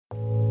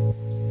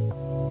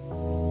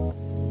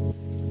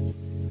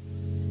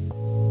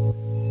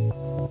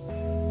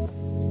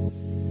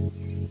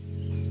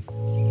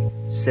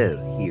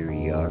So here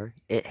we are.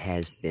 It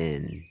has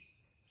been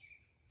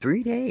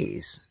 3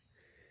 days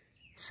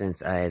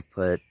since I have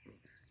put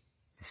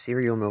the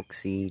cereal milk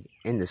seed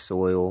in the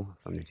soil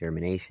from the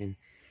germination.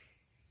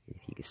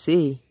 If you can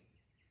see,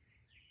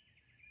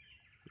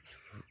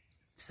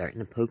 it's starting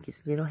to poke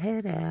its little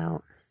head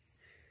out.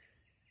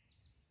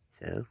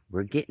 So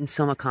we're getting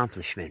some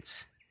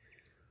accomplishments.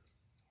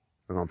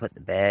 We're going to put the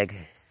bag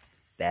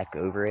back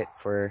over it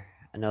for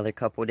another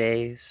couple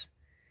days.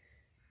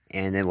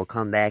 And then we'll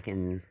come back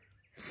and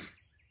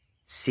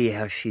see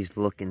how she's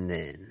looking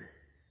then.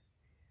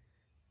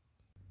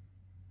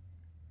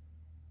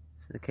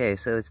 Okay,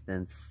 so it's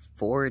been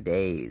 4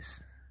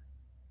 days.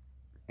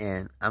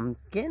 And I'm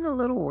getting a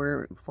little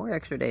worried. 4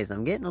 extra days.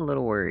 I'm getting a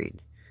little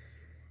worried.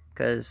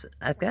 Because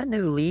I've got no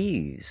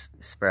leaves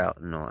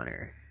sprouting on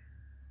her.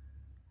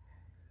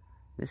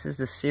 This is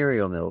the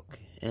cereal milk.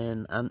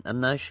 And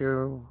I'm not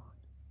sure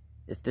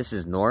if this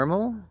is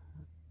normal.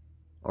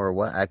 Or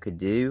what I could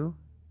do.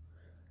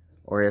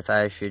 Or if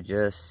I should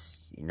just,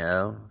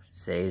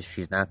 say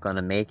she's not going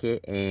to make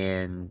it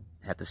and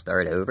have to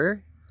start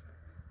over.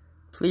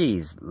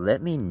 Please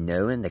let me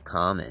know in the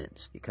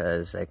comments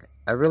because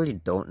I really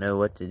don't know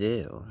what to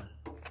do.